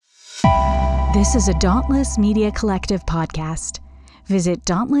This is a Dauntless Media Collective podcast. Visit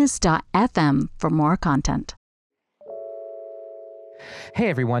dauntless.fm for more content. Hey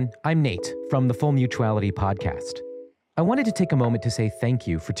everyone, I'm Nate from the Full Mutuality podcast. I wanted to take a moment to say thank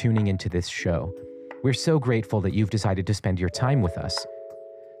you for tuning into this show. We're so grateful that you've decided to spend your time with us.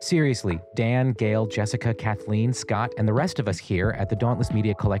 Seriously, Dan, Gail, Jessica, Kathleen, Scott, and the rest of us here at the Dauntless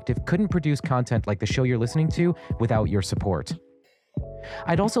Media Collective couldn't produce content like the show you're listening to without your support.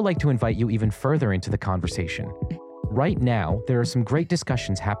 I'd also like to invite you even further into the conversation. Right now, there are some great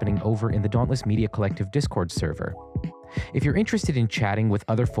discussions happening over in the Dauntless Media Collective Discord server. If you're interested in chatting with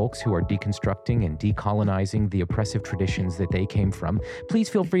other folks who are deconstructing and decolonizing the oppressive traditions that they came from, please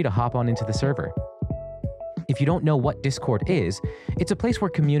feel free to hop on into the server. If you don't know what Discord is, it's a place where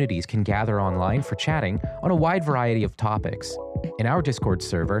communities can gather online for chatting on a wide variety of topics. In our Discord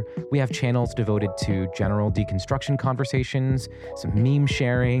server, we have channels devoted to general deconstruction conversations, some meme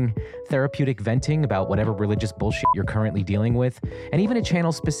sharing, therapeutic venting about whatever religious bullshit you're currently dealing with, and even a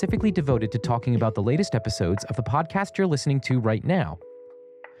channel specifically devoted to talking about the latest episodes of the podcast you're listening to right now.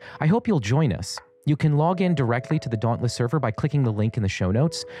 I hope you'll join us. You can log in directly to the Dauntless server by clicking the link in the show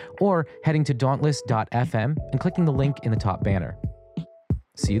notes, or heading to dauntless.fm and clicking the link in the top banner.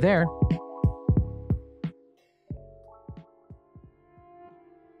 See you there. All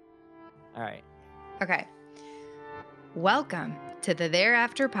right. Okay. Welcome to the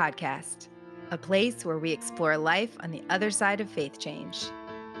Thereafter podcast, a place where we explore life on the other side of faith change.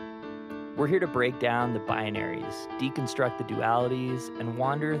 We're here to break down the binaries, deconstruct the dualities, and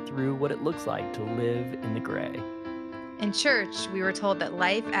wander through what it looks like to live in the gray. In church, we were told that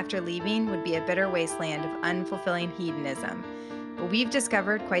life after leaving would be a bitter wasteland of unfulfilling hedonism, but we've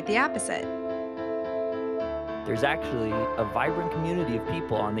discovered quite the opposite. There's actually a vibrant community of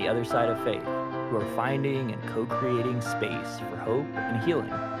people on the other side of faith who are finding and co-creating space for hope and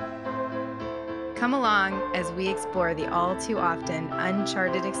healing. Come along as we explore the all too often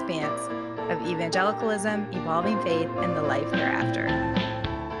uncharted expanse of evangelicalism, evolving faith, and the life thereafter.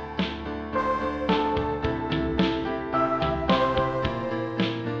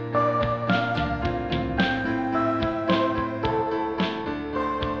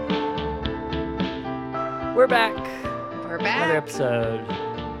 We're back. We're back. Another episode,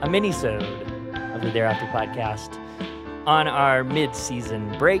 a mini-sode of the Thereafter podcast on our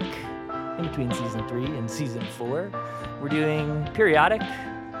mid-season break. In between season 3 and season 4, we're doing periodic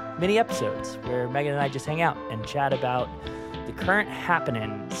mini episodes where Megan and I just hang out and chat about the current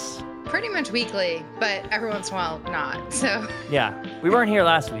happenings. Pretty much weekly, but every once in a while not. So yeah, we weren't here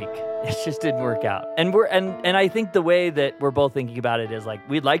last week. It just didn't work out. And I think the way that we're both thinking about it is like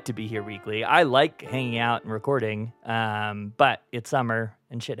we'd like to be here weekly. I like hanging out and recording, but it's summer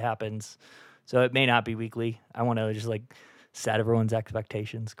and shit happens, so it may not be weekly. I want to just like set everyone's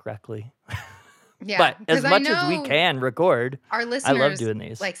expectations correctly. Yeah, but as much as we can record, our listeners, I love doing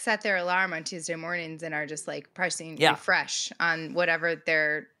these. Like set their alarm on Tuesday mornings and are just like pressing Yeah. refresh on whatever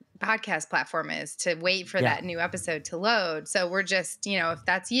their podcast platform is to wait for that new episode to load. So we're just, if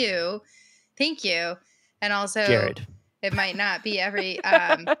that's you, thank you. And also, Jared. It might not be every.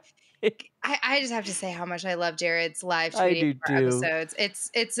 I just have to say how much I love Jared's live tweeting for episodes.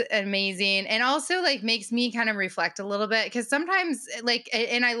 It's amazing, and also like makes me kind of reflect a little bit because sometimes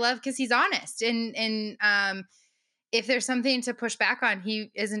and I love because he's honest and if there's something to push back on,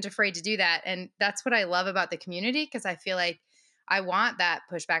 he isn't afraid to do that, and that's what I love about the community because I feel like I want that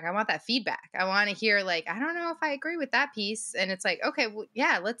pushback, I want that feedback, I want to hear like I don't know if I agree with that piece, and it's like okay, well,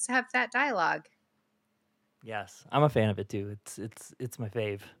 yeah, let's have that dialogue. Yes, I'm a fan of it too. It's my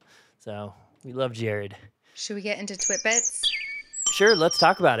fave. So we love Jared. Should we get into Twitbits? Sure, let's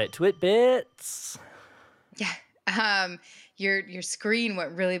talk about it. Twitbits. Yeah. Your screen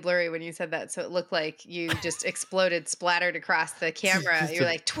went really blurry when you said that, so it looked like you just exploded, splattered across the camera. You're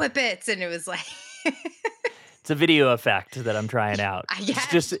like Twitbits, and it was like. It's a video effect that I'm trying out.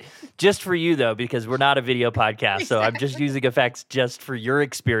 Yes. It's just for you, though, because we're not a video podcast. So I'm just using effects just for your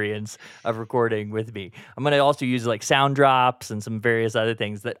experience of recording with me. I'm going to also use like sound drops and some various other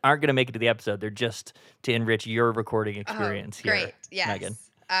things that aren't going to make it to the episode. They're just to enrich your recording experience here, great. Yes. Megan.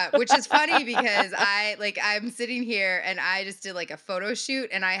 Which is funny because I'm sitting here and I just did like a photo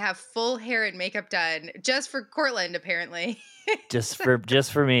shoot and I have full hair and makeup done just for Cortland, apparently. just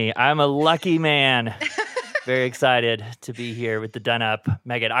for me. I'm a lucky man. Very excited to be here with the done up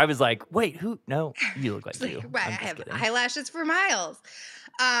Megan. I was like, wait, who? No, you look like you. I have eyelashes for miles.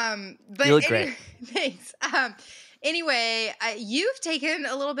 But you look great. Thanks. Anyway, you've taken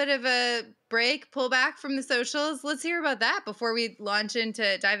a little bit of a break, pull back from the socials. Let's hear about that before we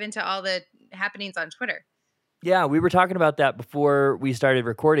dive into all the happenings on Twitter. Yeah, we were talking about that before we started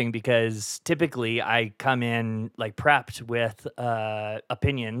recording because typically I come in like prepped with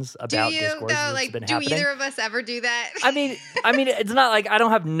opinions Do about you discourse though? that's Like, been do happening. either of us ever do that? I mean, it's not like I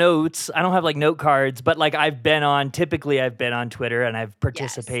don't have notes. I don't have like note cards, but like typically I've been on Twitter and I've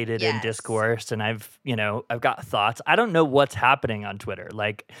participated in Yes. discourse and I've got thoughts. I don't know what's happening on Twitter.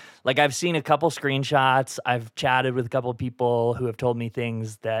 Like I've seen a couple screenshots. I've chatted with a couple people who have told me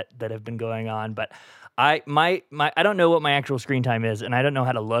things that have been going on, but I don't know what my actual screen time is, and I don't know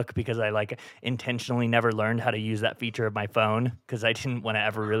how to look because I like intentionally never learned how to use that feature of my phone because I didn't want to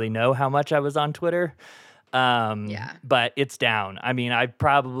ever really know how much I was on Twitter. Yeah. But it's down. I mean, I've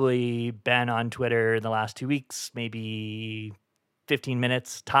probably been on Twitter in the last 2 weeks, maybe 15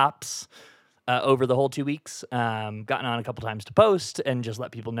 minutes tops. Over the whole 2 weeks, gotten on a couple times to post and just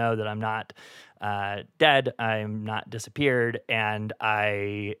let people know that I'm not dead, I'm not disappeared, and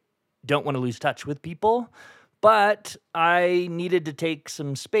I don't want to lose touch with people. But I needed to take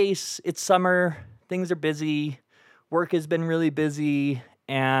some space. It's summer, things are busy, work has been really busy,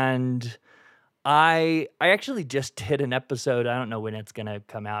 and I actually just did an episode. I don't know when it's gonna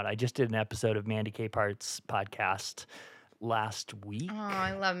come out. I just did an episode of Mandy Capart's podcast last week. Oh,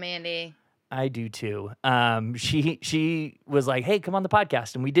 I love Mandy. I do too. She was like, "Hey, come on the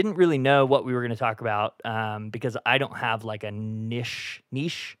podcast," and we didn't really know what we were going to talk about because I don't have like a niche.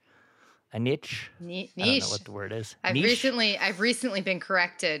 I don't know what the word is. I've recently been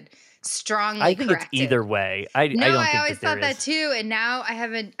corrected, strongly I think corrected. It's either way. I don't think I always thought that is. too, and now I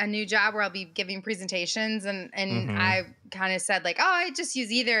have a new job where I'll be giving presentations, and I kind of said like, oh, I just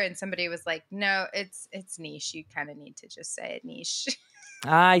use either, and somebody was like, no, it's niche. You kind of need to just say it niche.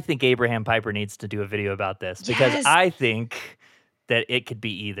 I think Abraham Piper needs to do a video about this because I think that it could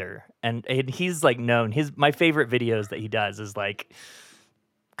be either. And he's like known. My favorite videos that he does is like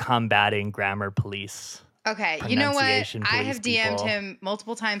combating grammar police. Okay, you know what? I have DM'd people. him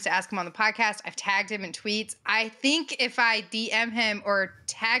multiple times to ask him on the podcast. I've tagged him in tweets. I think if I DM him or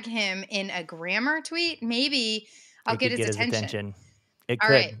tag him in a grammar tweet, maybe I'll get his attention. It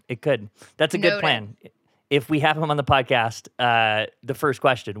could. Right. It could. That's a good plan. If we have him on the podcast, the first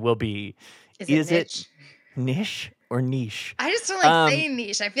question will be, is it niche or niche? I just don't like saying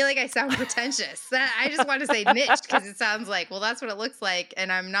niche. I feel like I sound pretentious. I just want to say niche because it sounds like, well, that's what it looks like,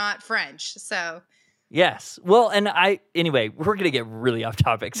 and I'm not French, so... Yes. Well, and anyway, we're going to get really off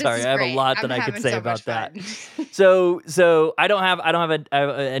topic. Sorry. I have a lot that I could say about that. So I don't have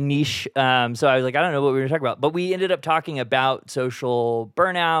a niche. So I was like, I don't know what we were going to talk about, but we ended up talking about social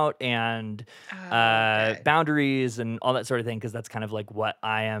burnout and boundaries and all that sort of thing. Cause that's kind of like what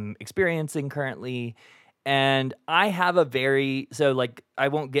I am experiencing currently. And I have I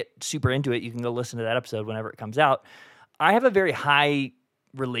won't get super into it. You can go listen to that episode whenever it comes out. I have a very high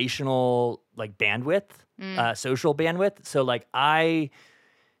relational like bandwidth, social bandwidth. So like I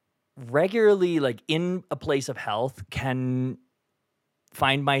regularly like in a place of health can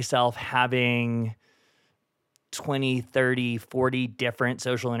find myself having 20, 30, 40 different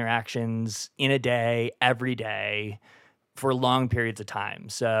social interactions in a day, every day for long periods of time.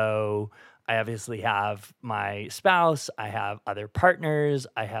 So I obviously have my spouse, I have other partners,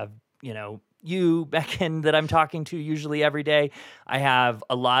 I have, you, Beckon, that I'm talking to usually every day. I have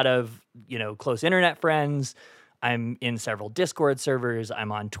a lot of, close internet friends. I'm in several Discord servers.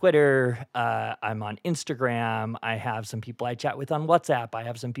 I'm on Twitter. I'm on Instagram. I have some people I chat with on WhatsApp. I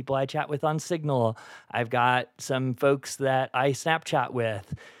have some people I chat with on Signal. I've got some folks that I Snapchat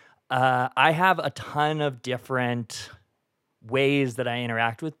with. I have a ton of different ways that I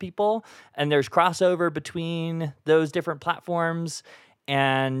interact with people, and there's crossover between those different platforms.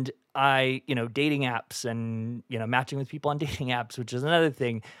 And dating apps and, matching with people on dating apps, which is another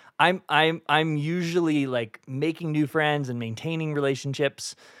thing. I'm usually like making new friends and maintaining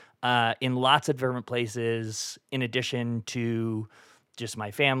relationships in lots of different places, in addition to just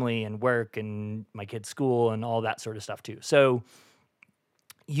my family and work and my kids' school and all that sort of stuff too. So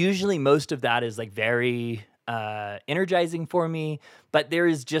usually most of that is like very energizing for me, but there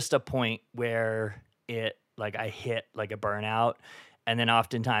is just a point where I hit like a burnout. And then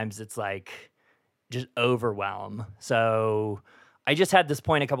oftentimes it's like just overwhelm. So I just had this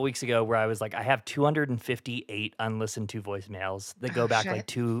point a couple weeks ago where I was like, I have 258 unlistened to voicemails that go back like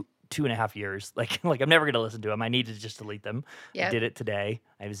 2.5 years. Like I'm never going to listen to them. I need to just delete them. Yep. I did it today.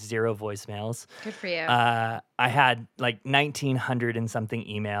 I have 0 voicemails. Good for you. I had like 1,900 and something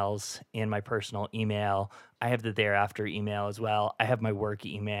emails in my personal email. I have the thereafter email as well. I have my work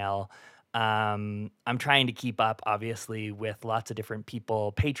email. I'm trying to keep up, obviously, with lots of different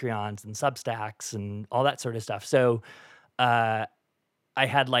people, Patreons and Substacks and all that sort of stuff. So I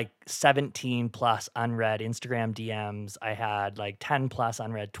had like 17 plus unread Instagram DMs. I had like 10 plus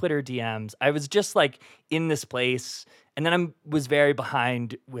unread Twitter DMs. I was just like in this place. And then I was very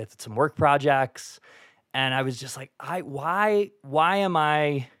behind with some work projects. And I was just like, why am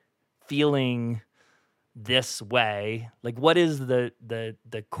I feeling this way? Like, what is the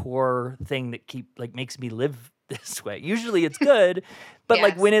core thing that makes me live this way? Usually it's good, but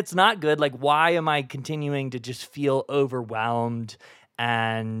like when it's not good, like why am I continuing to just feel overwhelmed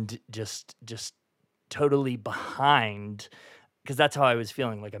and just totally behind? Because that's how I was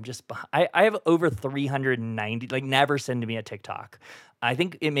feeling. Like I'm just behind. I have over 390, like never send me a TikTok. I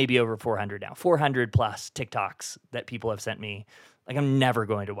think it may be over 400 now, 400 plus TikToks that people have sent me. Like I'm never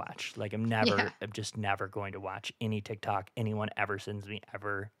going to watch. Like I'm just never going to watch any TikTok anyone ever sends me,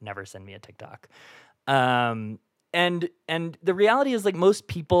 never send me a TikTok. And the reality is like most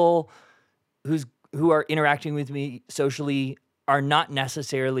people who are interacting with me socially are not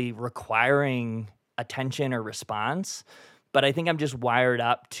necessarily requiring attention or response. But I think I'm just wired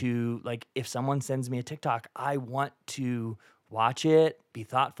up to like, if someone sends me a TikTok, I want to watch it, be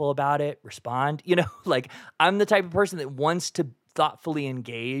thoughtful about it, respond, like I'm the type of person that wants to thoughtfully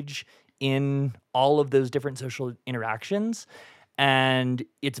engage in all of those different social interactions. And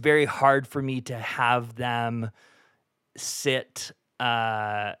it's very hard for me to have them sit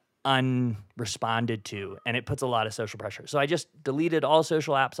unresponded to. And it puts a lot of social pressure. So I just deleted all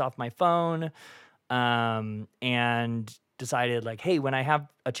social apps off my phone and decided like, hey, when I have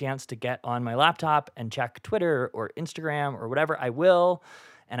a chance to get on my laptop and check Twitter or Instagram or whatever, I will.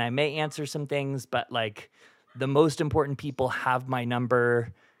 And I may answer some things, but like the most important people have my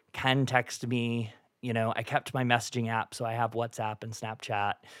number, can text me. I kept my messaging app, so I have WhatsApp and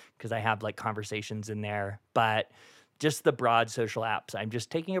Snapchat because I have like conversations in there. But just the broad social apps, I'm just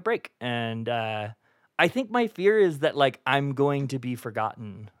taking a break. And I think my fear is that like I'm going to be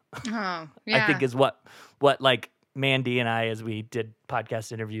forgotten. Oh, yeah. I think is what like Mandy and I, as we did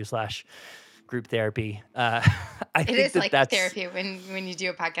podcast interview / group therapy. I it think is like that's therapy when you do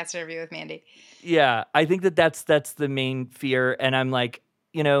a podcast interview with Mandy. Yeah, I think that's the main fear, and I'm like,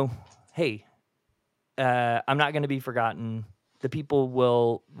 hey, I'm not going to be forgotten. The people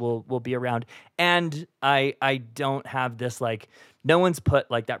will be around, and I don't have this like no one's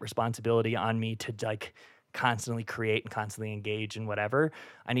put like that responsibility on me to like constantly create and constantly engage in whatever.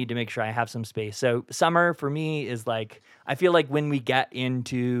 I need to make sure I have some space. So summer for me is like, I feel like when we get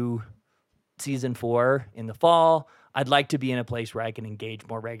into season 4 in the fall, I'd like to be in a place where I can engage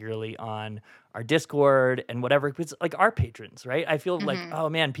more regularly on our Discord and whatever. It's like our patrons, right? I feel like, oh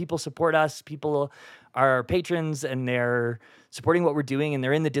man, people support us. People are patrons and they're supporting what we're doing and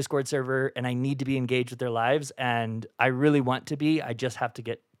they're in the Discord server and I need to be engaged with their lives. And I really want to be. I just have to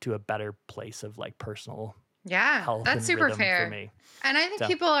get to a better place of like personal health that's and super rhythm fair for me. And I think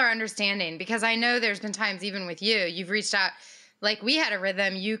people are understanding because I know there's been times even with you've reached out. Like we had a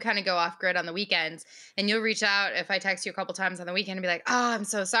rhythm, you kind of go off grid on the weekends and you'll reach out if I text you a couple times on the weekend and be like, oh, I'm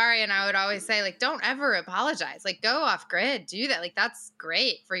so sorry. And I would always say like, don't ever apologize. Like go off grid, do that. Like that's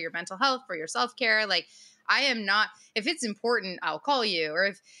great for your mental health, for your self-care. Like I am not, if it's important, I'll call you. Or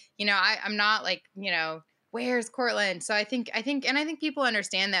if, I'm not like, where's Cortland? So I think people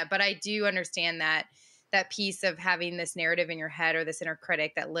understand that, but I do understand that piece of having this narrative in your head or this inner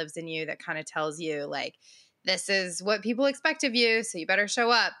critic that lives in you that kind of tells you like, this is what people expect of you, so you better show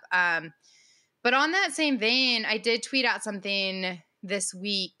up. But on that same vein, I did tweet out something this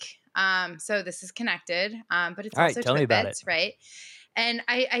week. So this is connected, but it's also tell me about tidbits, it. Right? And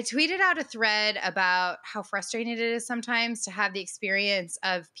I tweeted out a thread about how frustrating it is sometimes to have the experience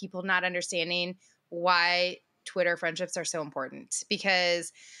of people not understanding why Twitter friendships are so important.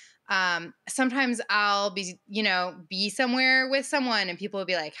 Because sometimes I'll be somewhere with someone and people will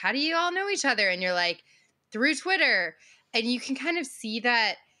be like, how do you all know each other? And you're like, through Twitter. And you can kind of see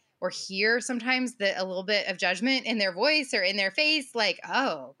that or hear sometimes a little bit of judgment in their voice or in their face. Like,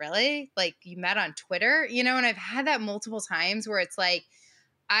 oh, really? Like you met on Twitter, and I've had that multiple times where it's like,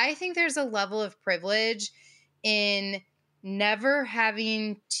 I think there's a level of privilege in never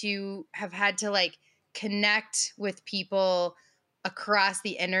having to have had to like connect with people across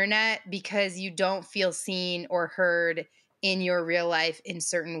the internet because you don't feel seen or heard in your real life in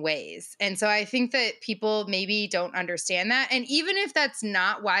certain ways. And so I think that people maybe don't understand that. And even if that's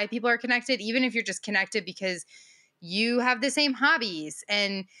not why people are connected, even if you're just connected because you have the same hobbies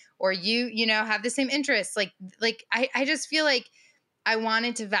or you have the same interests, like I just feel like I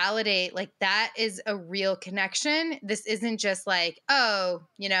wanted to validate like that is a real connection. This isn't just like, oh,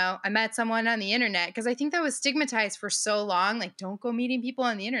 I met someone on the internet, because I think that was stigmatized for so long. Like, don't go meeting people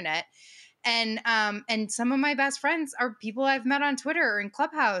on the internet. And some of my best friends are people I've met on Twitter or in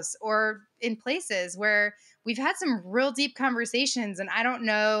Clubhouse or in places where we've had some real deep conversations. And I don't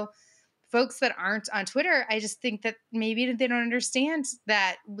know folks that aren't on Twitter. I just think that maybe they don't understand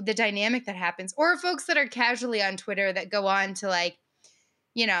that the dynamic that happens, or folks that are casually on Twitter that go on to like,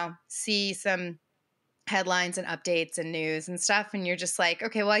 see some headlines and updates and news and stuff. And you're just like,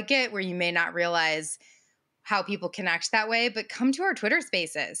 okay, well, I get where you may not realize how people connect that way, but come to our Twitter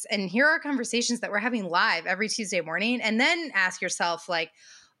spaces and hear our conversations that we're having live every Tuesday morning. And then ask yourself like,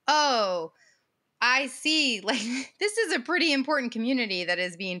 oh, I see, like, this is a pretty important community that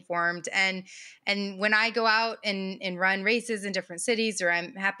is being formed. And when I go out and run races in different cities, or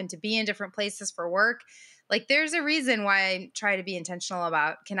I happen to be in different places for work, like there's a reason why I try to be intentional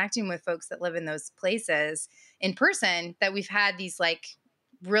about connecting with folks that live in those places in person, that we've had these like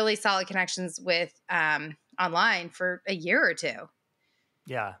really solid connections with online for a year or two.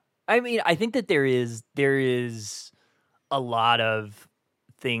 Yeah. I mean, I think that there is a lot of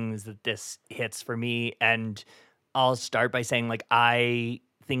things that this hits for me, and I'll start by saying, like, I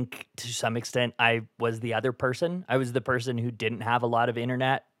think to some extent I was the other person. I was the person who didn't have a lot of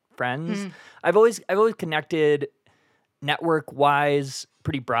internet friends. I've always connected network wise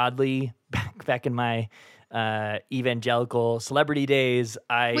pretty broadly back in my evangelical celebrity days.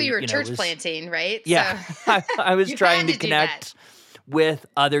 You were church planting, right? Yeah. So I was trying to do connect with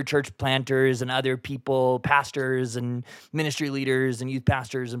other church planters and other people, pastors and ministry leaders and youth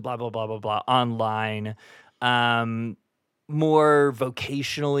pastors and blah, blah, blah, blah, blah, online, more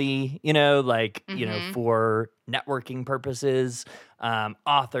vocationally, for networking purposes,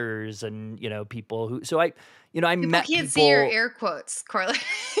 authors and, people who, so I people met can't people. see your air quotes, Corlin.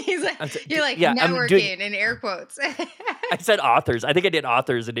 He's like, you're like networking in air quotes. I said authors. I think I did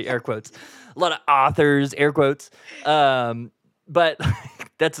authors into air quotes. A lot of authors, air quotes. But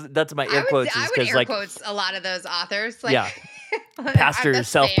that's my air quotes. I would air quotes a lot of those authors. Like, yeah, pastor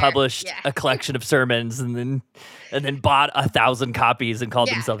self-published a collection of sermons and then bought 1,000 copies and called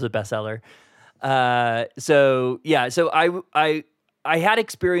themselves a bestseller. So I had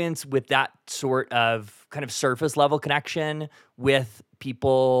experience with that sort of kind of surface level connection with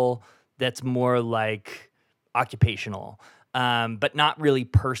people that's more occupational, but not really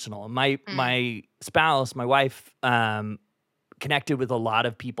personal. My spouse, my wife, connected with a lot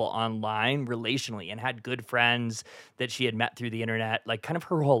of people online relationally and had good friends that she had met through the internet, like kind of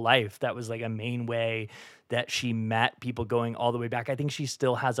her whole life. That was like a main way that she met people going all the way back. I think she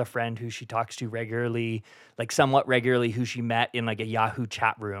still has a friend who she talks to regularly, like somewhat regularly, who she met in like a Yahoo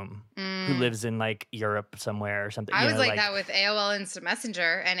chat room, who lives in like Europe somewhere or something. I was like that with AOL Instant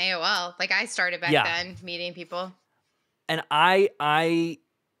Messenger and AOL. Like I started back then meeting people. And I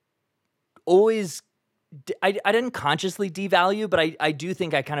always, I didn't consciously devalue, but I do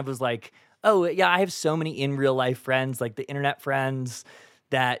think I kind of was like, oh yeah, I have so many in real life friends, like the internet friends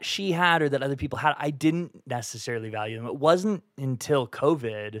that she had or that other people had. I didn't necessarily value them. It wasn't until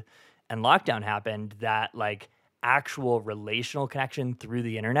COVID and lockdown happened that like actual relational connection through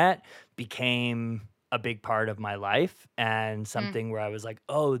the internet became a big part of my life, and something where I was like,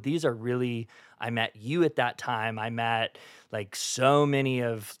 oh, these are really, I met you at that time. I met like so many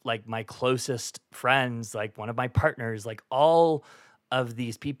of like my closest friends, like one of my partners, like all of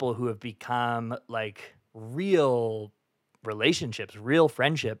these people who have become like real relationships, real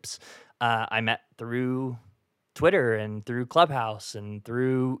friendships. I met through Twitter and through Clubhouse and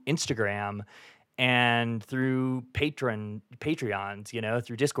through Instagram and through Patreons,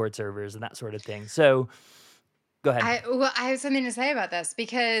 through Discord servers and that sort of thing. So go ahead. I have something to say about this,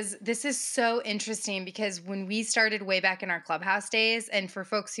 because this is so interesting, because when we started way back in our Clubhouse days, and for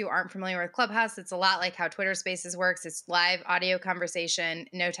folks who aren't familiar with Clubhouse, it's a lot like how Twitter Spaces works. It's live audio conversation,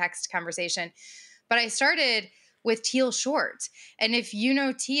 no text conversation. But I started with Teal Short. And if you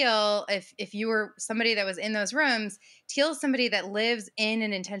know Teal, if you were somebody that was in those rooms, Teal is somebody that lives in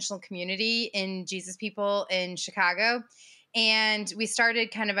an intentional community in Jesus People in Chicago. And we started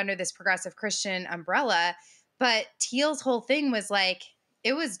kind of under this progressive Christian umbrella. But Teal's whole thing was like,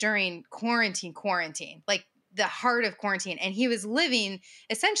 it was during quarantine, like the heart of quarantine. And he was living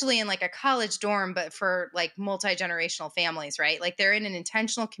essentially in like a college dorm, but for like multi-generational families, right? Like they're in an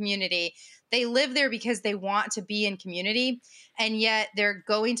intentional community. They live there because they want to be in community. And yet they're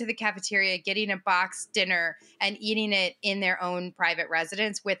going to the cafeteria, getting a box dinner and eating it in their own private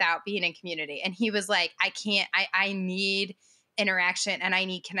residence without being in community. And he was like, I need interaction and I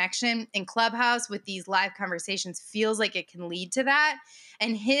need connection. In Clubhouse with these live conversations feels like it can lead to that.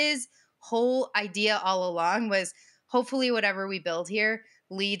 And his whole idea all along was, hopefully whatever we build here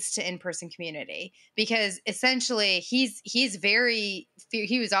leads to in-person community, because essentially he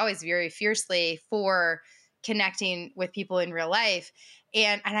was always very fiercely for connecting with people in real life.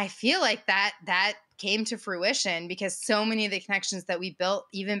 And I feel like that came to fruition, because so many of the connections that we built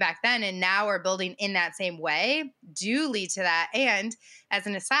even back then and now are building in that same way do lead to that. And as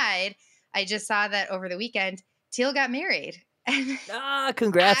an aside, I just saw that over the weekend, Teal got married.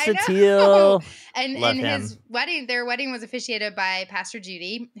 Congrats to I know. Teal. And Love his him. their wedding was officiated by Pastor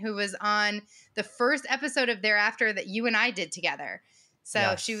Judy, who was on the first episode of Thereafter that you and I did together. So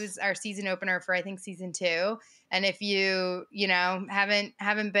Yes. she was our season opener for, I think, season 2. And if you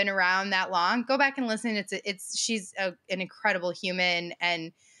haven't been around that long, go back and listen. She's an incredible human,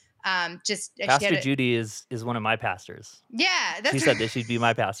 and Pastor Judy is one of my pastors. Yeah, she said that she'd be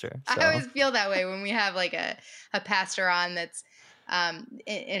my pastor. So. I always feel that way when we have like a pastor on that's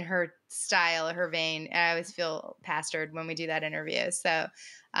in her style, her vein. I always feel pastored when we do that interview. So,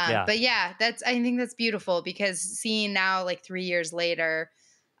 but yeah, I think that's beautiful, because seeing now, like 3 years later,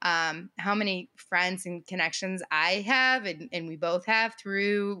 how many friends and connections I have and we both have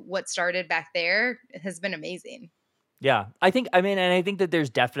through what started back there has been amazing. Yeah, I think that there's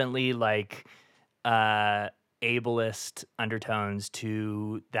definitely like ableist undertones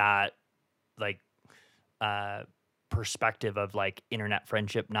to that, like perspective of like internet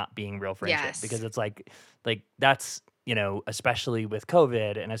friendship not being real friendship. Yes. Because it's like that's, especially with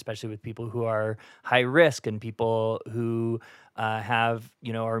COVID, and especially with people who are high risk, and people who have,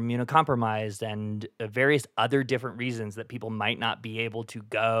 are immunocompromised, and various other different reasons that people might not be able to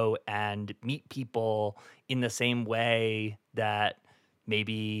go and meet people in the same way that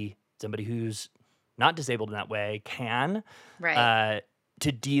maybe somebody who's not disabled in that way can. Right.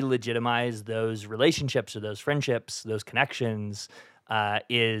 To delegitimize those relationships or those friendships, those connections,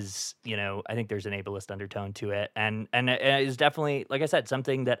 is, I think there's an ableist undertone to it. And it is definitely, like I said,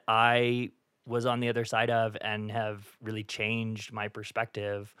 something that I was on the other side of, and have really changed my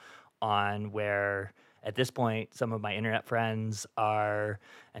perspective on, where at this point, some of my internet friends and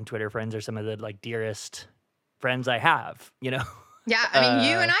Twitter friends are some of the like dearest friends I have, Yeah, I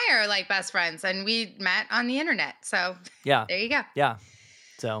mean, you and I are like best friends, and we met on the internet. So yeah, there you go. Yeah.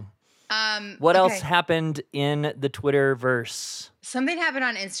 So what else happened in the Twitterverse? Something happened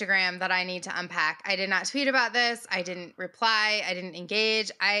on Instagram that I need to unpack. I did not tweet about this. I didn't reply. I didn't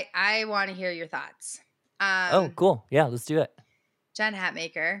engage. I want to hear your thoughts. Oh, cool. Yeah, let's do it. Jen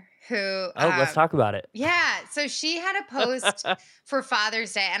Hatmaker, who... let's talk about it. Yeah, so she had a post for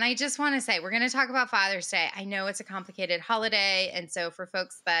Father's Day, and I just want to say, we're going to talk about Father's Day. I know it's a complicated holiday, and so for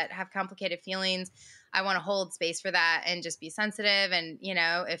folks that have complicated feelings, I want to hold space for that and just be sensitive. And,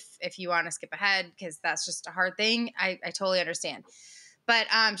 if you want to skip ahead because that's just a hard thing, I totally understand. But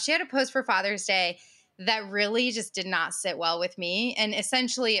she had a post for Father's Day that really just did not sit well with me. And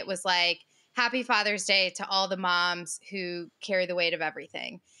essentially it was like, Happy Father's Day to all the moms who carry the weight of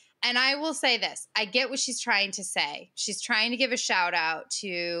everything. And I will say this, I get what she's trying to say. She's trying to give a shout out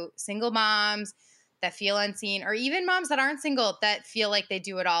to single moms that feel unseen, or even moms that aren't single that feel like they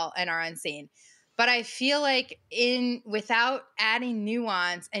do it all and are unseen. But I feel like without adding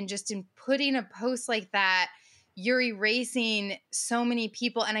nuance and just in putting a post like that, you're erasing so many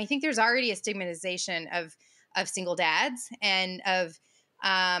people. And I think there's already a stigmatization of single dads, and of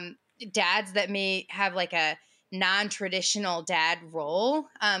dads that may have like a non-traditional dad role,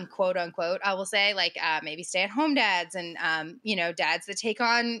 quote unquote, I will say, like maybe stay-at-home dads, and dads that take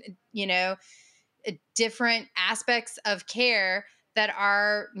on different aspects of care that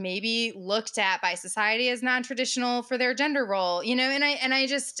are maybe looked at by society as non-traditional for their gender role, and I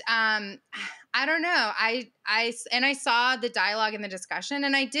just I don't know. I saw the dialogue in the discussion,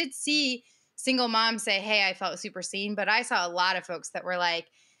 and I did see single moms say, hey, I felt super seen, but I saw a lot of folks that were like,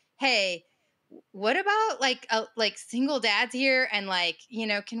 hey, what about like single dads here? And like,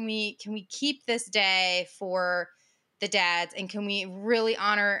 can we keep this day for the dads, and can we really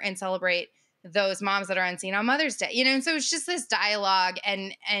honor and celebrate those moms that are unseen on Mother's Day? And so it's just this dialogue,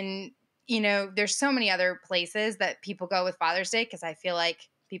 and there's so many other places that people go with Father's Day, because I feel like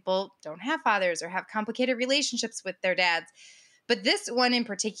people don't have fathers or have complicated relationships with their dads. But this one in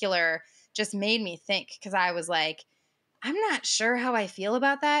particular just made me think, because I was like, I'm not sure how I feel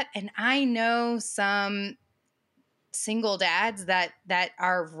about that. And I know some single dads that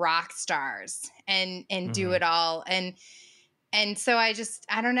are rock stars and do it all. And so I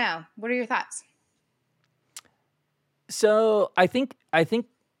don't know. What are your thoughts? So I think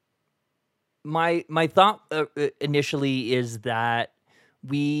my thought initially is that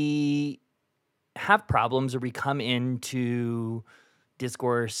we have problems, or we come into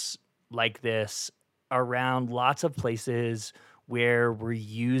discourse like this around lots of places where we're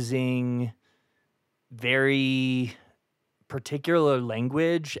using very particular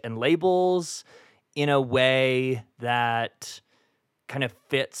language and labels in a way that kind of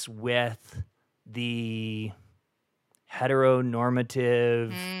fits with the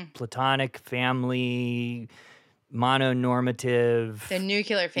heteronormative, platonic family, mononormative, the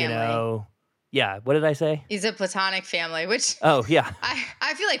nuclear family. Yeah. What did I say? Is a platonic family, which yeah.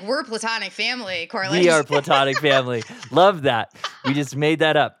 I feel like we're platonic family, Corliss. We are platonic family. Love that. We just made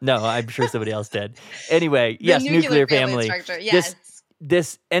that up. No, I'm sure somebody else did. Anyway, yes, nuclear family structure. Yes.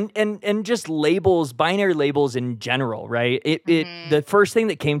 This and just labels, binary labels in general, right? The first thing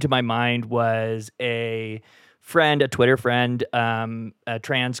that came to my mind was a Twitter friend, a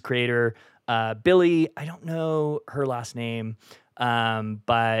trans creator, Billy. I don't know her last name,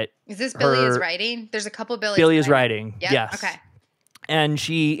 but is this Billy is writing? There's a couple Billys. Billy is writing. Yep. Yes. Okay. And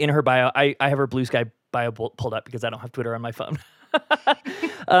she, in her bio, I have her Blue Sky bio pulled up because I don't have Twitter on my phone.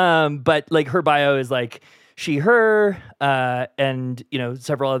 But like her bio is like she, her, and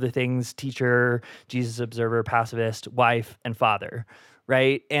several other things: teacher, Jesus observer, pacifist, wife, and father.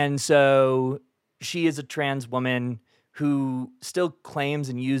 Right. And so she is a trans woman who still claims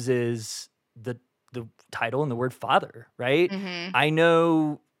and uses the title and the word father. Right. I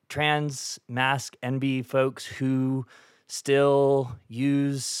know trans masc NB folks who still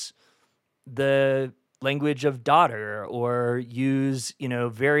use the language of daughter or use,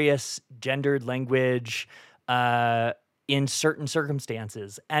 various gendered language in certain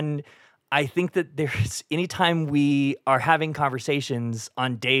circumstances. And I think that there's anytime we are having conversations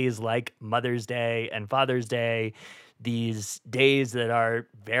on days like Mother's Day and Father's Day, these days that are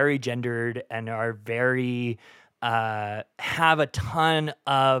very gendered and are very have a ton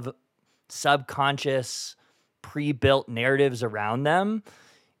of subconscious pre-built narratives around them,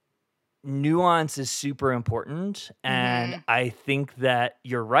 nuance is super important. And I think that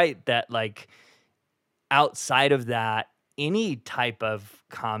you're right that like outside of that, any type of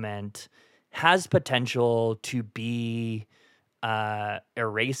comment has potential to be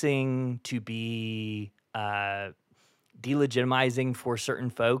erasing, to be delegitimizing for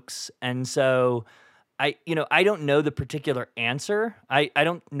certain folks. And so I don't know the particular answer. I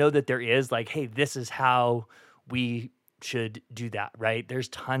don't know that there is like, hey, this is how we should do that, right? There's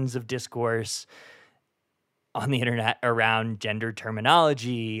tons of discourse on the internet around gender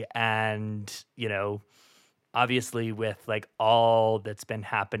terminology and, obviously with like all that's been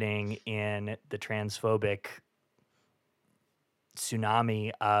happening in the transphobic tsunami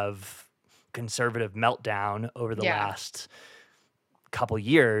of conservative meltdown over the last couple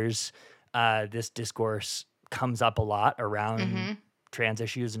years, this discourse comes up a lot around trans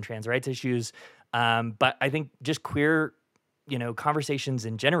issues and trans rights issues. But I think just queer, conversations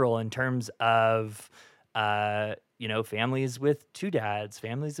in general in terms of, families with two dads,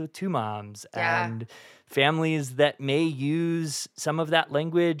 families with two moms, and families that may use some of that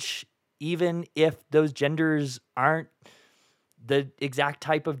language, even if those genders aren't the exact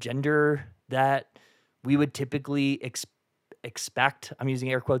type of gender that we would typically expect, I'm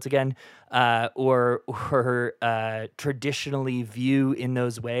using air quotes again, or traditionally view in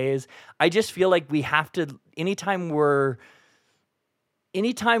those ways. I just feel like we have to, anytime we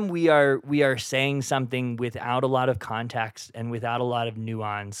are saying something without a lot of context and without a lot of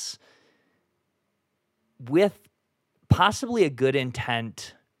nuance, with possibly a good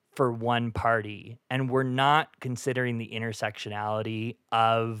intent for one party, and we're not considering the intersectionality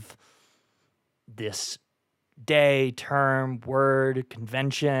of this day, term, word,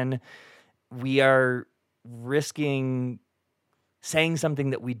 convention, we are risking saying something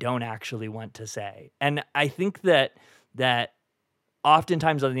that we don't actually want to say. And I think that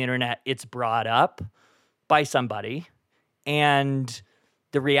oftentimes on the internet, it's brought up by somebody, and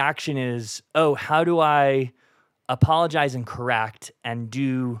the reaction is, oh, how do I apologize and correct and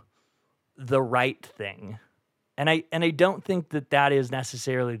do the right thing? And I don't think that is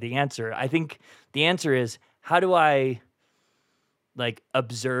necessarily the answer. I think the answer is, how do I like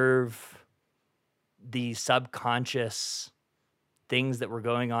observe the subconscious things that were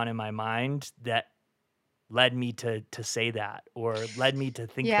going on in my mind that led me to say that, or led me to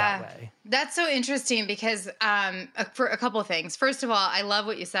think that way? That's so interesting because for a couple of things. First of all, I love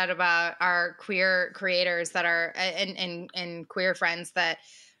what you said about our queer creators that are and queer friends that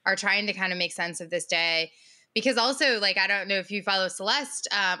are trying to kind of make sense of this day. Because also, like, I don't know if you follow Celeste,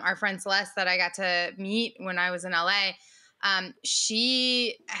 our friend Celeste that I got to meet when I was in LA. This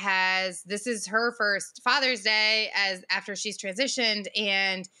is her first Father's Day after she's transitioned,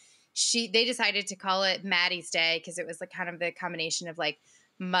 and they decided to call it Maddie's Day because it was like kind of the combination of like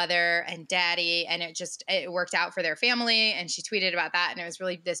mother and daddy, and it worked out for their family. And she tweeted about that, and it was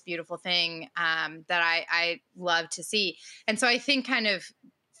really this beautiful thing that I love to see. And so I think kind of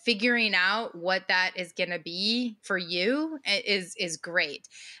figuring out what that is going to be for you is great.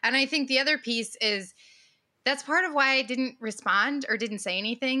 And I think the other piece is, that's part of why I didn't respond or didn't say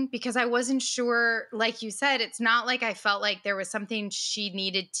anything, because I wasn't sure. Like you said, it's not like I felt like there was something she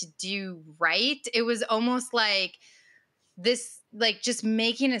needed to do right. It was almost like this, like just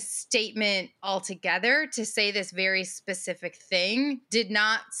making a statement altogether to say this very specific thing did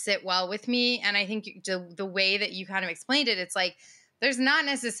not sit well with me. And I think the way that you kind of explained it, it's like, there's not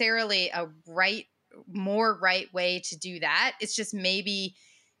necessarily a more right way to do that. It's just maybe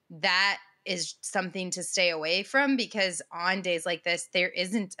that is something to stay away from, because on days like this, there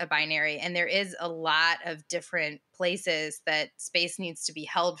isn't a binary, and there is a lot of different places that space needs to be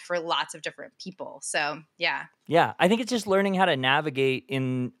held for lots of different people. So, yeah. Yeah, I think it's just learning how to navigate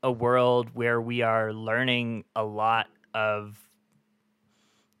in a world where we are learning a lot of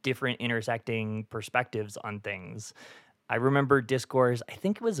different intersecting perspectives on things. I remember Discourse, I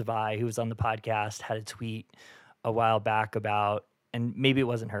think it was Vi who was on the podcast, had a tweet a while back about, and maybe it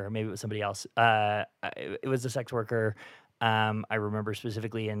wasn't her, maybe it was somebody else. It was a sex worker. I remember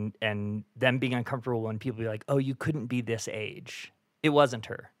specifically, and them being uncomfortable when people be like, "Oh, you couldn't be this age." It wasn't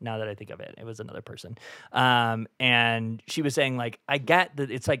her. Now that I think of it, it was another person. And she was saying, like, I get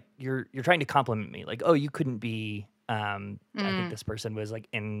that it's like you're trying to compliment me, like, "Oh, you couldn't be." I think this person was like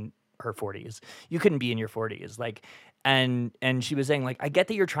in her 40s. You couldn't be in your 40s, like, and she was saying, like, I get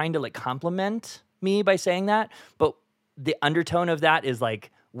that you're trying to like compliment me by saying that, but the undertone of that is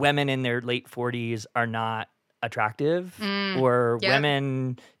like women in their late 40s are not attractive, or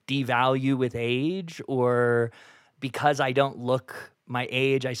women devalue with age, or because I don't look my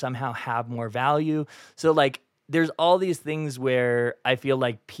age, I somehow have more value. So like there's all these things where I feel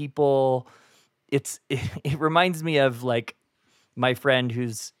like people, it reminds me of like my friend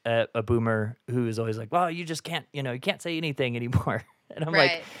who's a boomer who is always like, well, you just can't, you can't say anything anymore. And I'm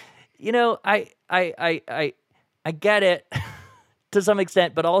like, I get it to some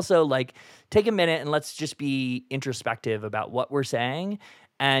extent, but also like take a minute and let's just be introspective about what we're saying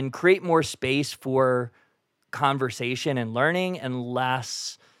and create more space for conversation and learning and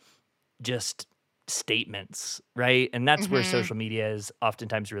less just statements, right? And that's where social media is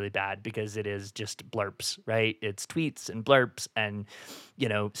oftentimes really bad, because it is just blurps, right? It's tweets and blurps and,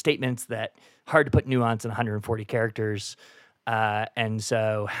 statements that hard to put nuance in 140 characters. And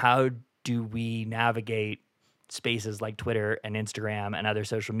so how do we navigate spaces like Twitter and Instagram and other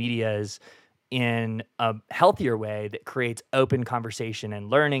social medias in a healthier way that creates open conversation and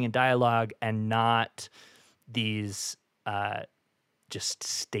learning and dialogue, and not these just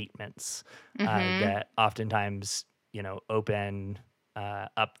statements that oftentimes, open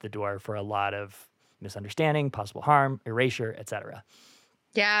up the door for a lot of misunderstanding, possible harm, erasure, etc.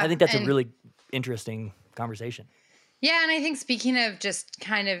 Yeah. I think that's a really interesting conversation. Yeah. And I think speaking of just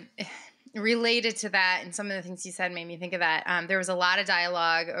kind of related to that, and some of the things you said made me think of that. There was a lot of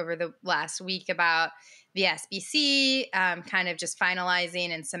dialogue over the last week about the SBC kind of just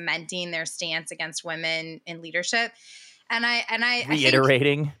finalizing and cementing their stance against women in leadership. And I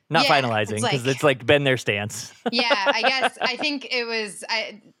reiterating, think, not finalizing, because it's like been their stance. Yeah, I guess I think it was.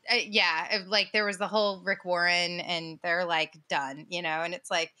 Like there was the whole Rick Warren, and they're like done, and it's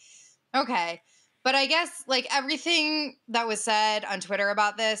like, okay. But I guess like everything that was said on Twitter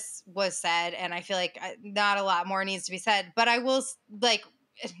about this was said, and I feel like not a lot more needs to be said. But I will, like,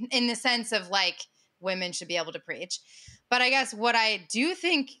 in the sense of like women should be able to preach. But I guess what I do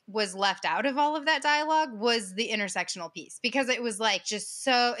think was left out of all of that dialogue was the intersectional piece, because it was like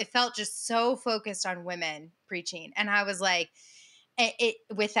it felt just so focused on women preaching. And I was like, it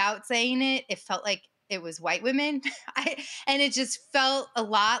without saying it, it felt like it was white women. And it just felt a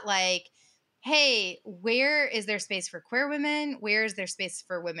lot like, hey, where is there space for queer women? Where is there space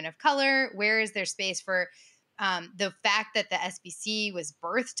for women of color? Where is there space for the fact that the SBC was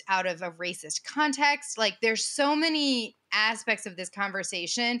birthed out of a racist context? Like there's so many aspects of this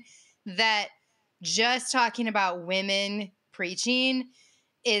conversation that just talking about women preaching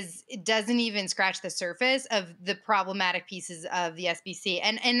it doesn't even scratch the surface of the problematic pieces of the SBC.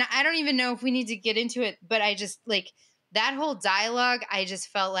 And I don't even know if we need to get into it, but I just like that whole dialogue, I just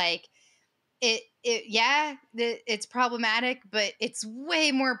felt like it's problematic, but it's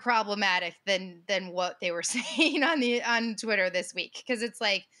way more problematic than what they were saying on Twitter this week. Cause it's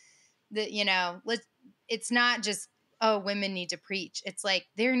like it's not just, oh, women need to preach. It's like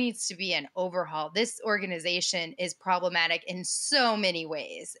there needs to be an overhaul. This organization is problematic in so many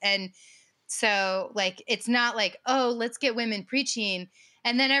ways. And so like, it's not like, oh, let's get women preaching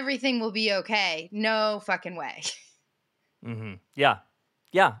and then everything will be okay. No fucking way. Mm-hmm. Yeah.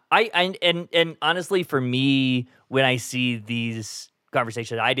 Yeah. And honestly, for me, when I see these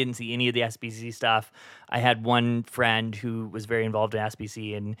conversations, I didn't see any of the SBC stuff. I had one friend who was very involved in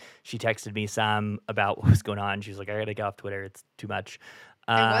SBC, and she texted me some about what was going on. She was like, I gotta get off Twitter. It's too much.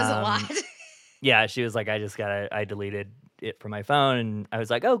 It was a lot. Yeah. She was like, I deleted it from my phone. And I was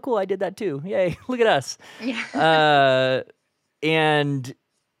like, oh, cool. I did that too. Yay. Look at us. Yeah. And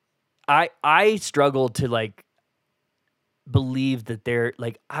I struggle to like believe that they're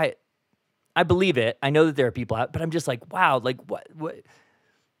like, I believe it. I know that there are people out, but I'm just like, wow, like what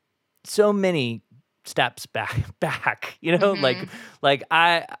so many steps back, you know, like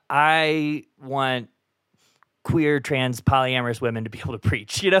I want queer, trans, polyamorous women to be able to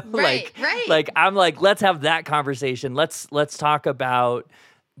preach, you know, right. like I'm like, let's have that conversation. Let's talk about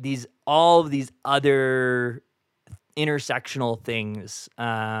all of these other intersectional things.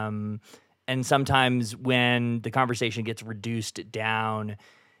 And sometimes when the conversation gets reduced down,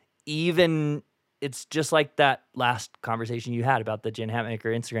 even it's just like that last conversation you had about the Jen Hatmaker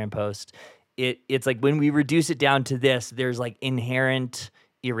Instagram post. It's like when we reduce it down to this, there's like inherent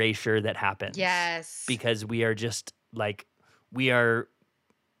erasure that happens. Yes. Because we are just like, we are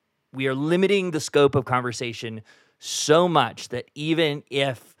limiting the scope of conversation so much that even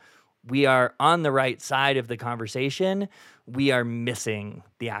if we are on the right side of the conversation, we are missing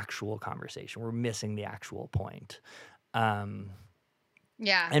the actual conversation. We're missing the actual point.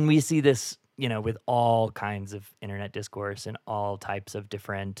 Yeah. And we see this, you know, with all kinds of internet discourse and all types of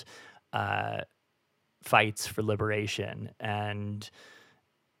different fights for liberation. And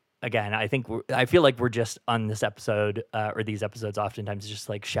again, I feel like we're just on this episode or these episodes oftentimes just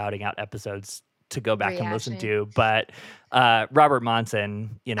like shouting out episodes to go back and listen to. But Robert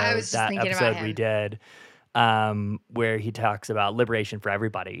Monson, you know, that episode we did where he talks about liberation for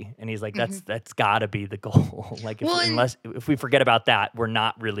everybody. And he's like, that's gotta be the goal. Like if we forget about that, we're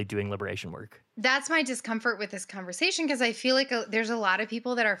not really doing liberation work. That's my discomfort with this conversation, because I feel like there's a lot of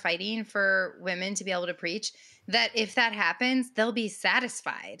people that are fighting for women to be able to preach, that if that happens, they'll be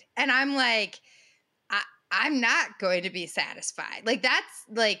satisfied. And I'm like, I'm not going to be satisfied. Like that's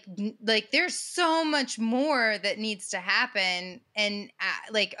like there's so much more that needs to happen. And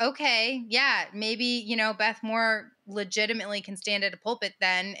like, okay, yeah, maybe, you know, Beth Moore legitimately can stand at a pulpit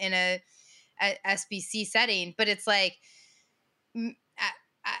then in a SBC setting, but it's like,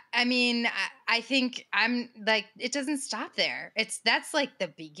 I mean, I think I'm like, it doesn't stop there. That's like the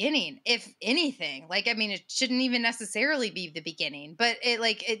beginning, if anything. Like, I mean, it shouldn't even necessarily be the beginning, but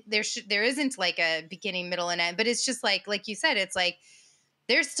there isn't like a beginning, middle, and end. But it's just like you said, it's like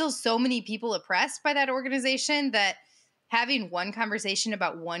there's still so many people oppressed by that organization that having one conversation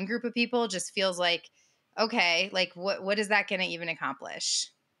about one group of people just feels like, okay, like what is that going to even accomplish?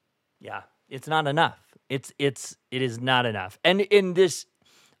 Yeah, it's not enough. It is not enough. And in this,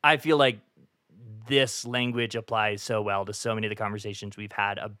 I feel like this language applies so well to so many of the conversations we've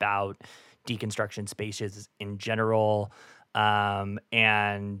had about deconstruction spaces in general,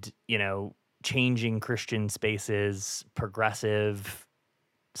 and, you know, changing Christian spaces, progressive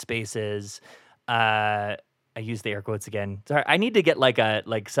spaces. I use the air quotes again. Sorry, I need to get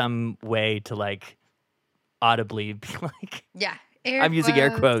like some way to like audibly be like, yeah, I'm using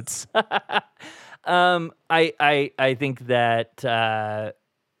air quotes. I think that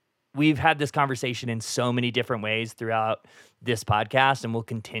we've had this conversation in so many different ways throughout this podcast, and we'll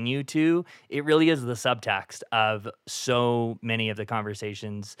continue to. It really is the subtext of so many of the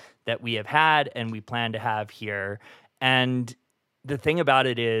conversations that we have had and we plan to have here. And the thing about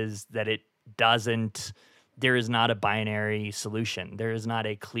it is that there is not a binary solution. There is not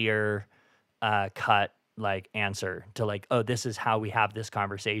a clear cut like answer to like, oh, this is how we have this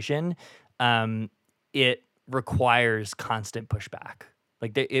conversation. It requires constant pushback.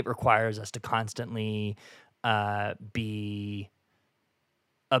 Like it requires us to constantly be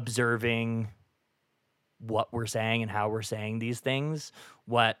observing what we're saying and how we're saying these things,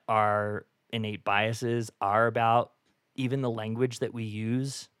 what our innate biases are about, even the language that we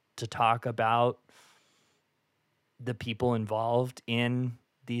use to talk about the people involved in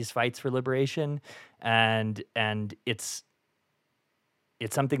these fights for liberation. And it's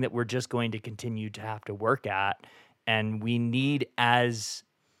something that we're just going to continue to have to work at. And we need, as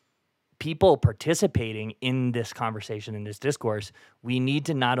people participating in this conversation, in this discourse, we need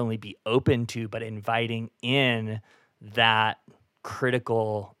to not only be open to, but inviting in that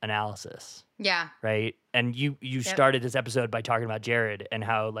critical analysis. Yeah. Right. And you started this episode by talking about Jared and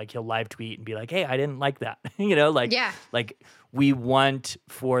how like he'll live tweet and be like, hey, I didn't like that. Like we want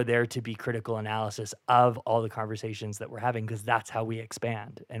for there to be critical analysis of all the conversations that we're having, because that's how we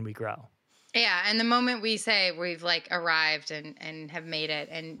expand and we grow. Yeah. And the moment we say we've like arrived and have made it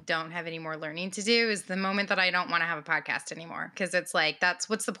and don't have any more learning to do is the moment that I don't want to have a podcast anymore. Cause it's like,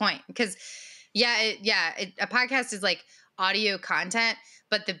 what's the point? Because a podcast is like audio content,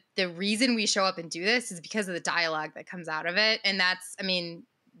 but the reason we show up and do this is because of the dialogue that comes out of it. And that's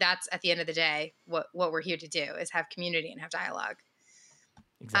at the end of the day, what we're here to do is have community and have dialogue.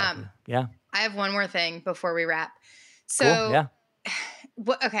 Exactly. Yeah. I have one more thing before we wrap. So, cool. Yeah.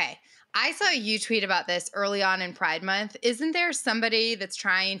 Okay. I saw you tweet about this early on in Pride Month. Isn't there somebody that's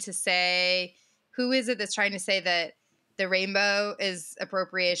trying to say, who is it that's trying to say that the rainbow is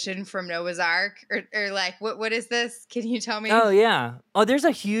appropriation from Noah's Ark, or like, what is this? Can you tell me? Oh yeah. Oh, there's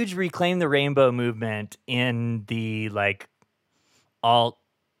a huge Reclaim the Rainbow movement in the like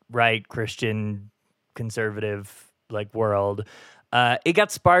alt-right Christian conservative like world. It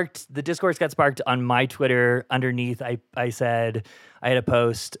got sparked. The discourse got sparked on my Twitter. Underneath, I said I had a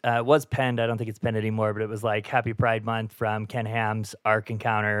post. It was penned. I don't think it's penned anymore, but it was like Happy Pride Month from Ken Ham's Ark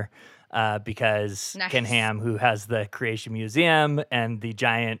Encounter. Because nice. Ken Ham, who has the Creation Museum and the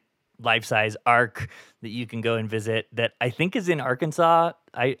giant life-size ark that you can go and visit, that I think is in Arkansas.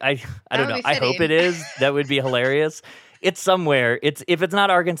 I don't know. I hope it is. That would be hilarious. It's somewhere. If it's not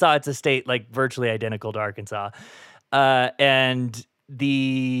Arkansas, it's a state like virtually identical to Arkansas. And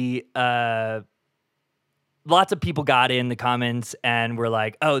the lots of people got in the comments and were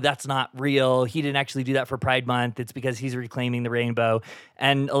like, oh, that's not real. He didn't actually do that for Pride Month. It's because he's reclaiming the rainbow.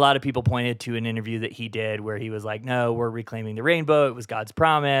 And a lot of people pointed to an interview that he did where he was like, no, we're reclaiming the rainbow. It was God's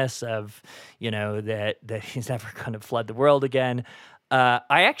promise of, that he's never going to flood the world again.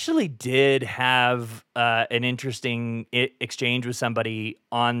 I actually did have an interesting exchange with somebody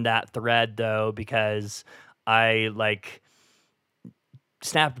on that thread, though, because I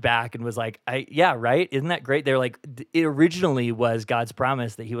snapped back and was like, yeah, right. Isn't that great? They're like, it originally was God's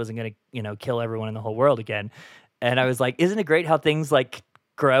promise that he wasn't going to, kill everyone in the whole world again. And I was like, isn't it great how things like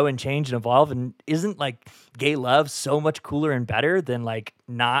grow and change and evolve? And isn't like gay love so much cooler and better than like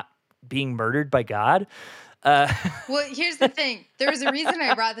not being murdered by God? Well, here's the thing. There was a reason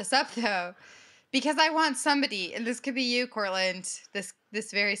I brought this up though, because I want somebody, and this could be you, Cortland, this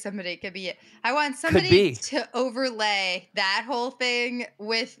very somebody could be it. I want somebody to overlay that whole thing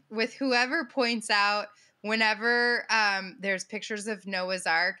with whoever points out whenever there's pictures of Noah's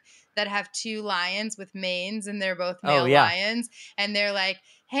Ark that have two lions with manes and they're both male lions, and they're like,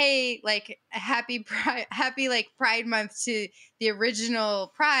 hey, like happy Pride Month to the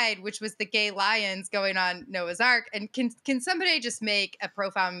original Pride, which was the gay lions going on Noah's Ark. And can somebody just make a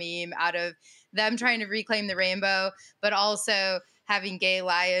profound meme out of them trying to reclaim the rainbow, but also having gay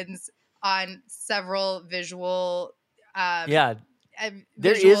lions on several visual there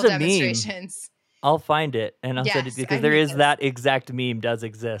visual is a demonstrations. Meme. I'll find it and I'll send it because there is that exact meme does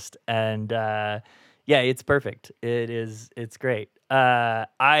exist, and it's perfect. It's great. There's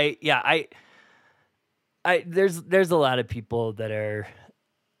a lot of people that are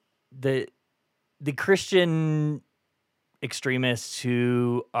the Christian extremists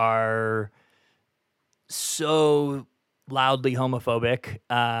who are so loudly homophobic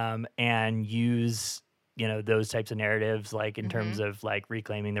and use those types of narratives like in terms of like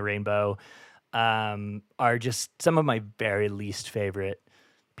reclaiming the rainbow are just some of my very least favorite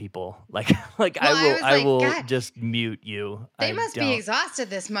people. I will God, just mute you. They must be exhausted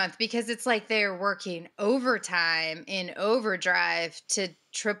this month because it's like they're working overtime in overdrive to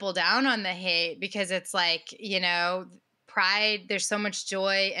triple down on the hate, because it's like, pride, there's so much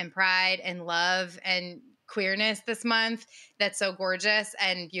joy and pride and love and queerness this month that's so gorgeous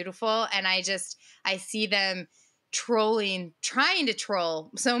and beautiful, and I see them trying to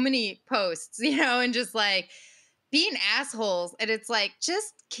troll so many posts, and just like being assholes, and it's like,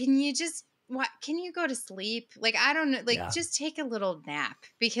 can you go to sleep? Like, I don't know, just take a little nap,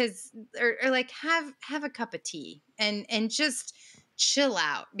 because or like have a cup of tea and just chill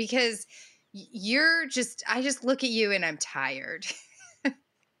out, because I just look at you and I'm tired.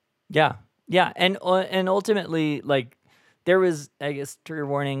 Yeah. And ultimately, like, there was, I guess, trigger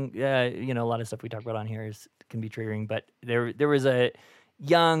warning. A lot of stuff we talk about on here can be triggering, but there was a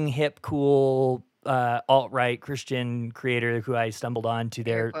young, hip, cool, alt-right Christian creator who I stumbled on to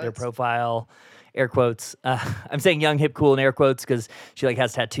their profile. Air quotes. I'm saying young, hip, cool in air quotes because she like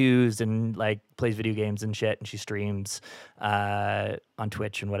has tattoos and like plays video games and shit, and she streams on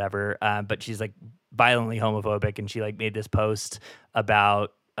Twitch and whatever. But she's like violently homophobic, and she like made this post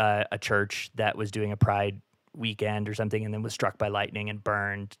about a church that was doing a pride weekend or something, and then was struck by lightning and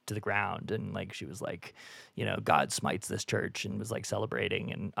burned to the ground, and like she was like, you know, God smites this church, and was like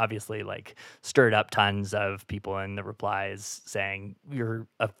celebrating, and obviously like stirred up tons of people in the replies saying you're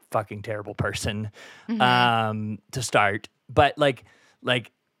a fucking terrible person to start. But like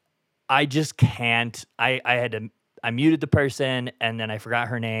I just can't. I muted the person, and then I forgot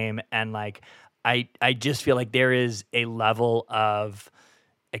her name, and like I just feel like there is a level of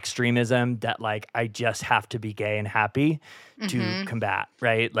extremism that like I just have to be gay and happy to combat,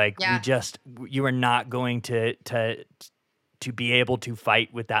 right? Like you are not going to be able to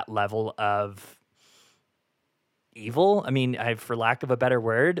fight with that level of evil. I mean, for lack of a better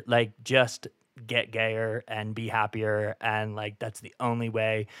word, like just get gayer and be happier, and like that's the only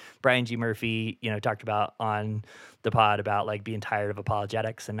way. Brian G. Murphy, you know, talked about on the pod about like being tired of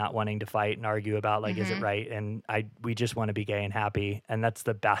apologetics and not wanting to fight and argue about like is it right, and we just want to be gay and happy, and that's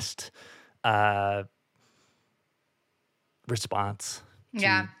the best response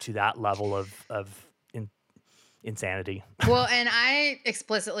to that level of insanity. Well, and I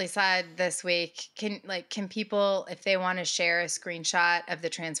explicitly said this week, can people, if they want to share a screenshot of the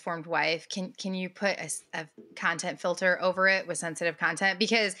transformed wife, can you put a content filter over it with sensitive content?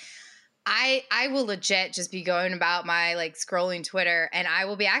 Because I will legit just be going about my like scrolling Twitter, and I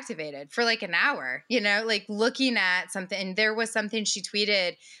will be activated for like an hour, you know, like looking at something. And there was something she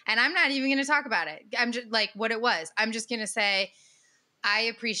tweeted, and I'm not even going to talk about it. I'm just like what it was. I'm just going to say, I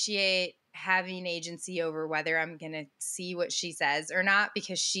appreciate having agency over whether I'm going to see what she says or not,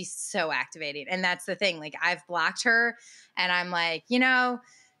 because she's so activating. And that's the thing. Like I've blocked her, and I'm like, you know,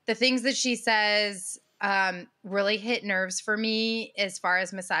 the things that she says really hit nerves for me as far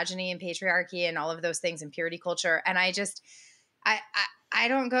as misogyny and patriarchy and all of those things and purity culture. And I just, I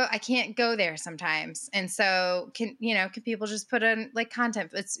can't go there sometimes. And so can people just put in like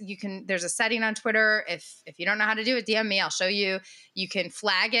content? There's a setting on Twitter. If you don't know how to do it, DM me, I'll show you. You can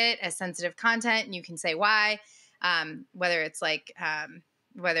flag it as sensitive content, and you can say why, whether it's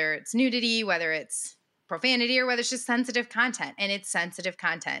nudity, whether it's profanity, or whether it's just sensitive content, and it's sensitive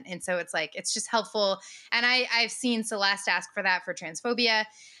content. And so it's like, it's just helpful. And I've seen Celeste ask for that for transphobia.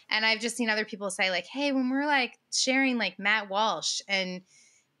 And I've just seen other people say like, hey, when we're like sharing like Matt Walsh and,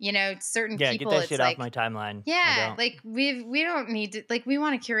 you know, certain people, get that it's shit like, off my timeline. Yeah. Like we don't need to, like, we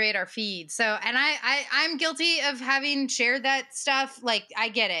want to curate our feed. So, and I'm guilty of having shared that stuff. Like I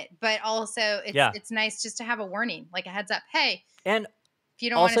get it, but also it's nice just to have a warning, like a heads up. Hey, and if you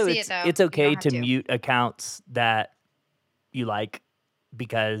don't want to see it though, it's okay to mute accounts that you like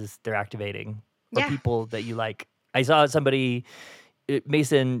because they're activating, or people that you like. I saw somebody,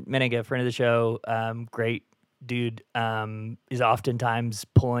 Mason Menega, friend of the show, great dude, is oftentimes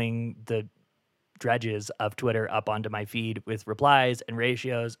pulling the dredges of Twitter up onto my feed with replies and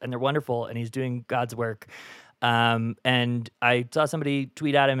ratios, and they're wonderful, and he's doing God's work. And I saw somebody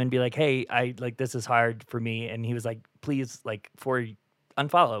tweet at him and be like, hey, this is hard for me. And he was like, please, like,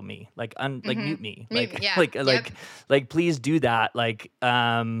 unfollow me, like mute me, like please do that, like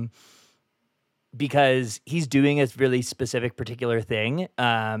because he's doing a really specific particular thing,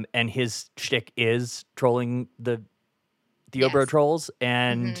 and his shtick is trolling the Theobro trolls,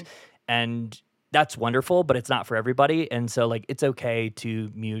 and that's wonderful, but it's not for everybody. And so like it's okay to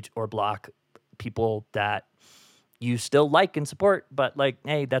mute or block people that you still like and support, but like,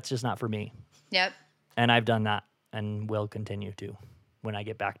 hey, that's just not for me. Yep. And I've done that and will continue to when I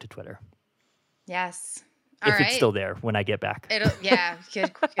get back to Twitter. Yes. If it's still there when I get back. Good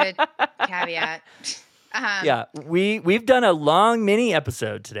caveat. Yeah, we've done a long mini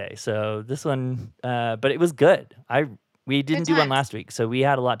episode today, so this one, but it was good. We didn't do one last week, so we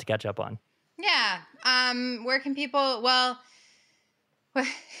had a lot to catch up on. Yeah. Where can people? Well,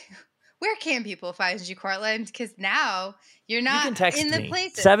 where can people find you, Cortland? Because now you're not in the me.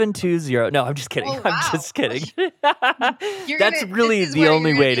 Places. 720. No, I'm just kidding. Oh, wow. I'm just kidding. That's really the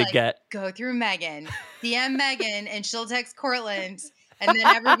only way to get. Go through Megan, DM Megan, and she'll text Cortland, and then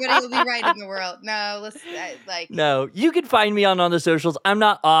everybody will be right in the world. No, No, you can find me on the socials. I'm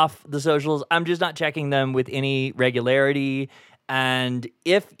not off the socials. I'm just not checking them with any regularity. And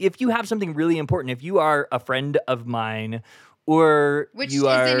if you have something really important, if you are a friend of mine, or which is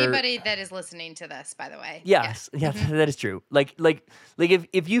anybody that is listening to this, by the way. Yes, yeah, that is true. Like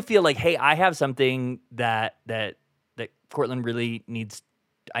if you feel like, hey, I have something that Cortland really needs,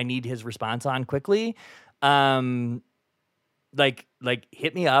 I need his response on quickly, like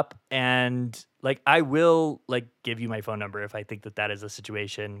hit me up, and like I will like give you my phone number if I think that is a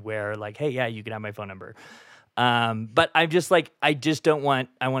situation where like, hey, yeah, you can have my phone number. But I'm just like, I want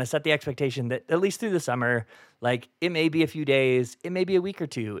to set the expectation that at least through the summer, like it may be a few days, it may be a week or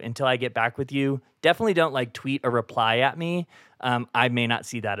two until I get back with you. Definitely don't like tweet or reply at me. I may not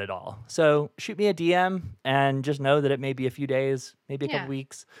see that at all. So shoot me a DM and just know that it may be a few days, maybe a couple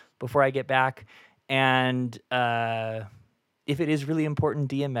weeks before I get back. And if it is really important,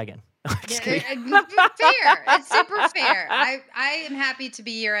 DM Megan. Fair. It's super fair. I am happy to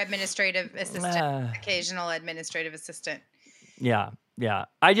be your administrative assistant, occasional administrative assistant. Yeah.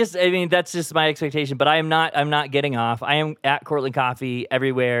 I mean, that's just my expectation, but I'm not getting off. I am at Cortland Coffee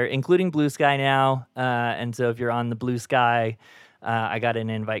everywhere, including Blue Sky now. And so if you're on the Blue Sky, I got an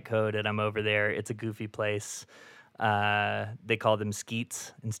invite code and I'm over there. It's a goofy place. They call them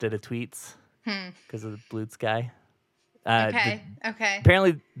skeets instead of tweets because of the Blue Sky. Okay.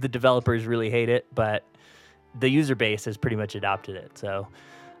 Apparently the developers really hate it, but the user base has pretty much adopted it. So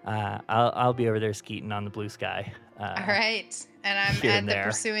I'll be over there skeeting on the Blue Sky. All right. And I'm at the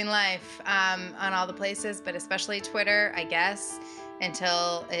Pursuing Life on all the places, but especially Twitter, I guess,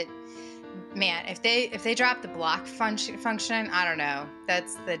 until it. Man, if they drop the block function, I don't know.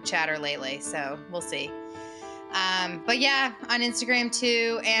 That's the chatter lately, so we'll see. But yeah, on Instagram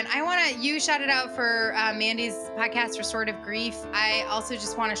too. And I want you shout it out for Mandy's podcast, Restorative Grief. I also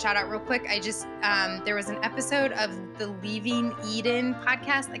just want to shout out real quick. There was an episode of the Leaving Eden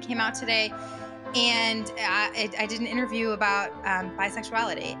podcast that came out today. And I did an interview about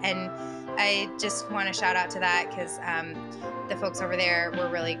bisexuality. And I just want to shout out to that because the folks over there were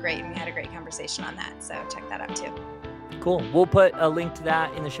really great and we had a great conversation on that. So check that out too. Cool. We'll put a link to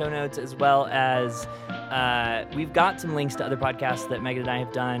that in the show notes, as well as we've got some links to other podcasts that Megan and I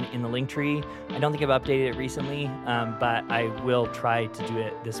have done in the link tree. I don't think I've updated it recently, but I will try to do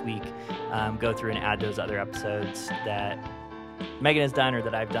it this week. Go through and add those other episodes that Megan has done or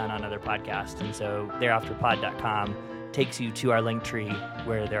that I've done on other podcasts. And so thereafterpod.com takes you to our link tree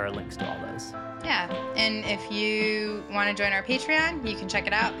where there are links to all those. Yeah. And if you want to join our Patreon, you can check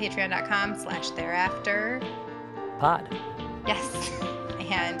it out, patreon.com/thereafterpod. Yes.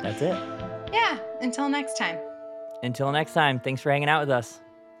 And that's it. Yeah. Until next time. Thanks for hanging out with us.